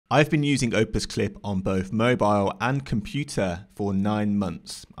I've been using Opus Clip on both mobile and computer for 9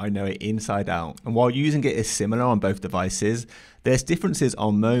 months. I know it inside out. And while using it is similar on both devices, there's differences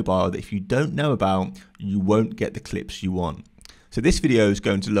on mobile that if you don't know about, you won't get the clips you want. So this video is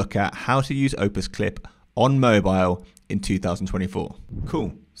going to look at how to use Opus Clip on mobile in 2024.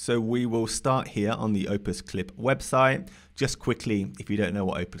 Cool. So we will start here on the Opus Clip website. Just quickly, if you don't know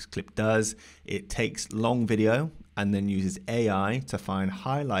what Opus Clip does, it takes long video and then uses AI to find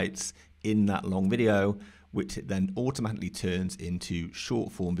highlights in that long video, which it then automatically turns into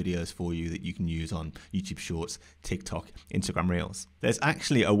short form videos for you that you can use on YouTube Shorts, TikTok, Instagram Reels. There's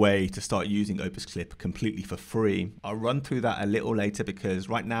actually a way to start using Opus Clip completely for free. I'll run through that a little later because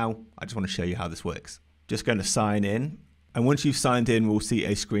right now I just want to show you how this works. Just going to sign in. And once you've signed in, we'll see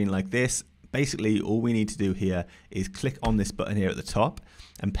a screen like this. Basically, all we need to do here is click on this button here at the top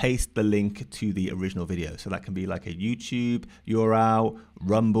and paste the link to the original video. So that can be like a YouTube URL,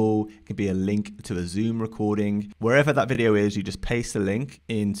 Rumble, it can be a link to a Zoom recording. Wherever that video is, you just paste the link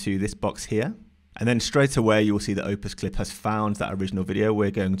into this box here. And then straight away, you'll see that Opus Clip has found that original video.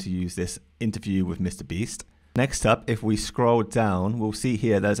 We're going to use this interview with Mr. Beast. Next up, if we scroll down, we'll see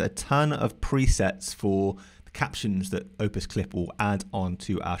here there's a ton of presets for captions that Opus Clip will add on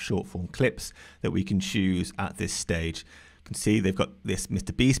to our short form clips that we can choose at this stage. You can see they've got this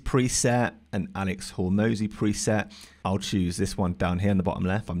Mr. Beast preset and Alex Hormozy preset. I'll choose this one down here in the bottom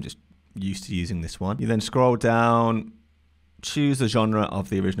left. I'm just used to using this one. You then scroll down, choose the genre of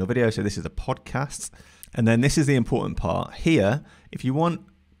the original video. So this is a podcast. And then this is the important part here. If you want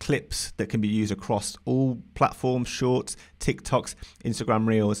clips that can be used across all platforms, Shorts, TikToks, Instagram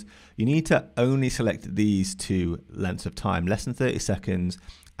Reels, you need to only select these two lengths of time, less than 30 seconds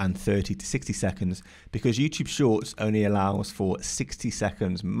and 30 to 60 seconds, because YouTube Shorts only allows for 60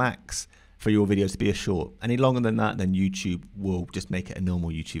 seconds max for your videos to be a short. Any longer than that, then YouTube will just make it a normal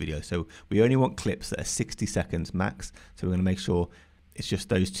YouTube video. So we only want clips that are 60 seconds max. So we're going to make sure it's just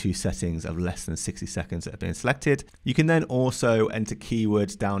those two settings of less than 60 seconds that have been selected. You can then also enter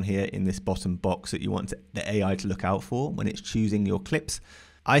keywords down here in this bottom box that you want the AI to look out for when it's choosing your clips.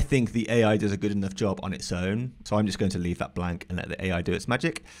 I think the AI does a good enough job on its own, so I'm just going to leave that blank and let the AI do its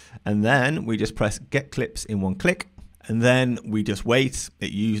magic. And then we just press get clips in one click. And then we just wait.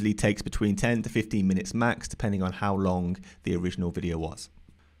 It usually takes between 10 to 15 minutes max, depending on how long the original video was.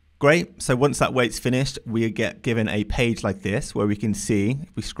 Great. So once that wait's finished, we get given a page like this where we can see,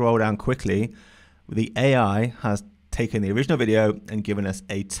 if we scroll down quickly, the AI has taken the original video and given us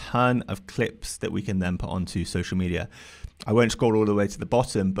a ton of clips that we can then put onto social media. I won't scroll all the way to the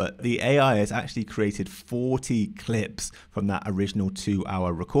bottom, but the AI has actually created 40 clips from that original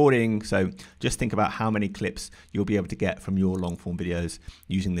 2-hour recording. So just think about how many clips you'll be able to get from your long form videos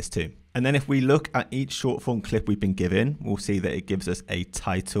using this too. And then if we look at each short form clip we've been given, we'll see that it gives us a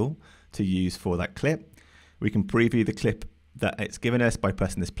title to use for that clip. We can preview the clip that it's given us by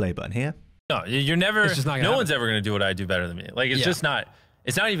pressing this play button here. No, you're never, no one's ever going to do what I do better than me. Like, it's just not,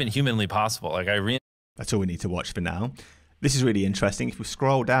 it's not even humanly possible. Like, that's all we need to watch for now. This is really interesting. If we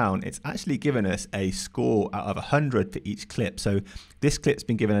scroll down, it's actually given us a score out of 100 for each clip. So this clip's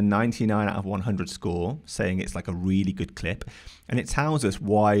been given a 99 out of 100 score, saying it's like a really good clip. And it tells us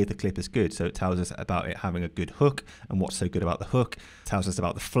why the clip is good. So it tells us about it having a good hook and what's so good about the hook. It tells us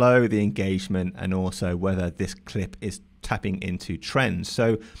about the flow, the engagement, and also whether this clip is tapping into trends.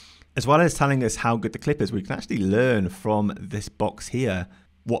 So as well as telling us how good the clip is, we can actually learn from this box here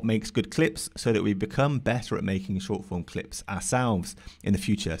what makes good clips so that we become better at making short form clips ourselves in the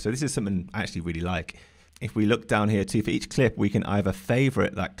future. So this is something I actually really like. If we look down here too, for each clip, we can either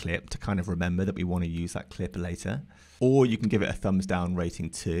favorite that clip to kind of remember that we want to use that clip later, or you can give it a thumbs down rating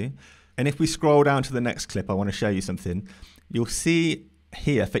too. And if we scroll down to the next clip, I want to show you something. You'll see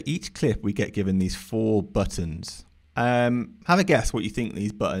here for each clip, we get given these 4 buttons. Have a guess what you think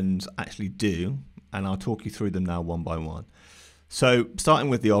these buttons actually do, and I'll talk you through them now one by one. So starting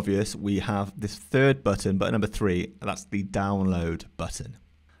with the obvious, we have this third button, button number 3, that's the download button.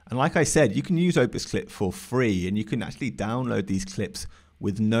 And like I said, you can use Opus Clip for free and you can actually download these clips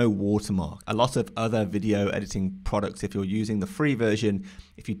with no watermark. A lot of other video editing products, if you're using the free version,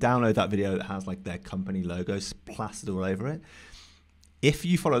 if you download that video, it has like their company logos plastered all over it. If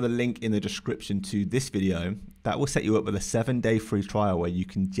you follow the link in the description to this video, that will set you up with a 7-day free trial where you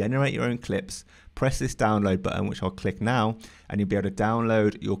can generate your own clips, press this download button, which I'll click now, and you'll be able to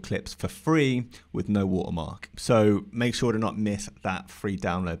download your clips for free with no watermark. So make sure to not miss that free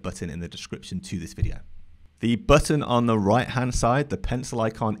download button in the description to this video. The button on the right-hand side, the pencil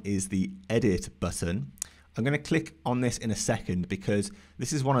icon, is the edit button. I'm going to click on this in a second because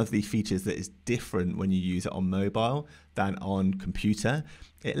this is one of the features that is different when you use it on mobile than on computer.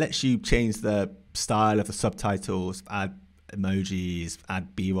 It lets you change the style of the subtitles, add emojis,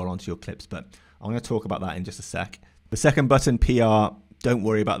 add B-roll onto your clips, but I'm going to talk about that in just a sec. The second button, PR, don't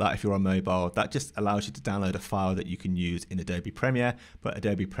worry about that if you're on mobile. That just allows you to download a file that you can use in Adobe Premiere, but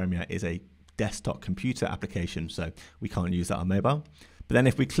Adobe Premiere is a desktop computer application, so we can't use that on mobile. But then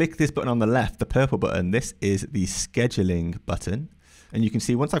if we click this button on the left, the purple button, this is the scheduling button. And you can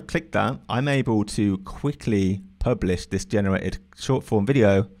see once I've clicked that, I'm able to quickly publish this generated short form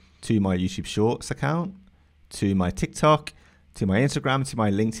video to my YouTube Shorts account, to my TikTok, to my Instagram, to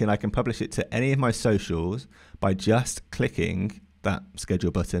my LinkedIn. I can publish it to any of my socials by just clicking that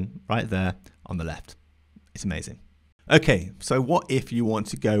schedule button right there on the left. It's amazing. Okay, so what if you want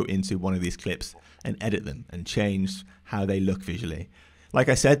to go into one of these clips and edit them and change how they look visually? Like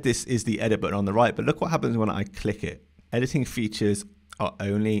I said, this is the edit button on the right, but look what happens when I click it. Editing features are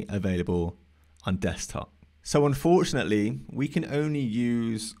only available on desktop. So unfortunately, we can only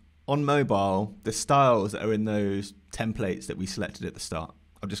use on mobile the styles that are in those templates that we selected at the start.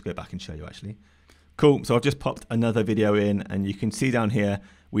 I'll just go back and show you actually. Cool, so I've just popped another video in and you can see down here,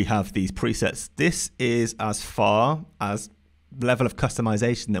 we have these presets. This is as far as the level of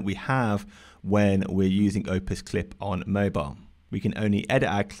customization that we have when we're using Opus Clip on mobile. We can only edit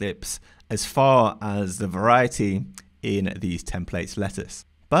our clips as far as the variety in these templates let us.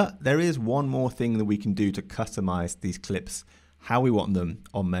 But there is one more thing that we can do to customize these clips, how we want them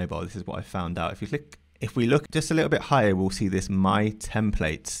on mobile. This is what I found out. If we look just a little bit higher, we'll see this My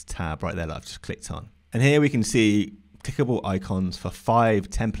Templates tab right there that I've just clicked on. And here we can see clickable icons for 5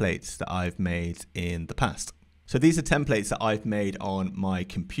 templates that I've made in the past. So these are templates that I've made on my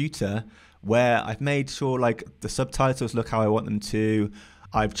computer where I've made sure like the subtitles look how I want them to.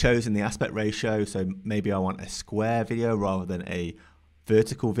 I've chosen the aspect ratio, so maybe I want a square video rather than a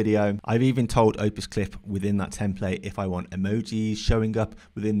vertical video. I've even told Opus Clip within that template if I want emojis showing up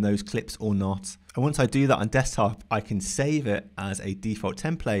within those clips or not. And once I do that on desktop, I can save it as a default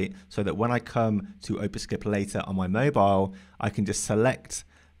template so that when I come to Opus Clip later on my mobile, I can just select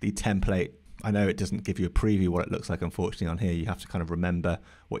the template. I know it doesn't give you a preview what it looks like, unfortunately, on here. You have to kind of remember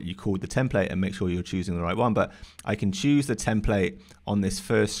what you called the template and make sure you're choosing the right one. But I can choose the template on this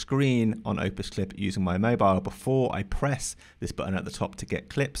first screen on Opus Clip using my mobile before I press this button at the top to get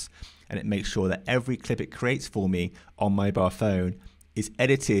clips. And it makes sure that every clip it creates for me on my mobile phone is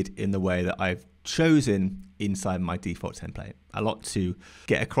edited in the way that I've chosen inside my default template. A lot to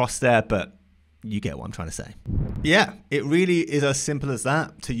get across there, but you get what I'm trying to say. Yeah, it really is as simple as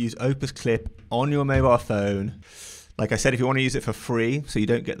that to use Opus Clip on your mobile phone. Like I said, if you want to use it for free, so you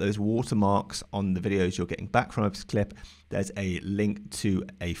don't get those watermarks on the videos you're getting back from Opus Clip, there's a link to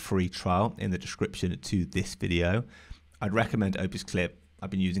a free trial in the description to this video. I'd recommend Opus Clip. I've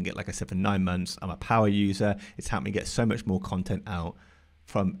been using it, like I said, for 9 months. I'm a power user. It's helped me get so much more content out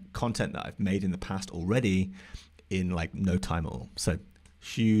from content that I've made in the past already in like no time at all. So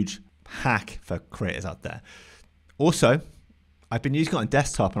huge hack for creators out there. Also, I've been using it on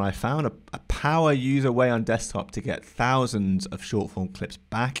desktop and I found a power user way on desktop to get thousands of short form clips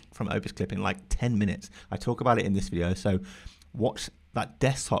back from Opus Clip in like 10 minutes. I talk about it in this video, so watch that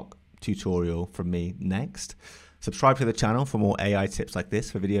desktop tutorial from me next. Subscribe to the channel for more AI tips like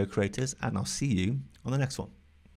this for video creators, and I'll see you on the next one.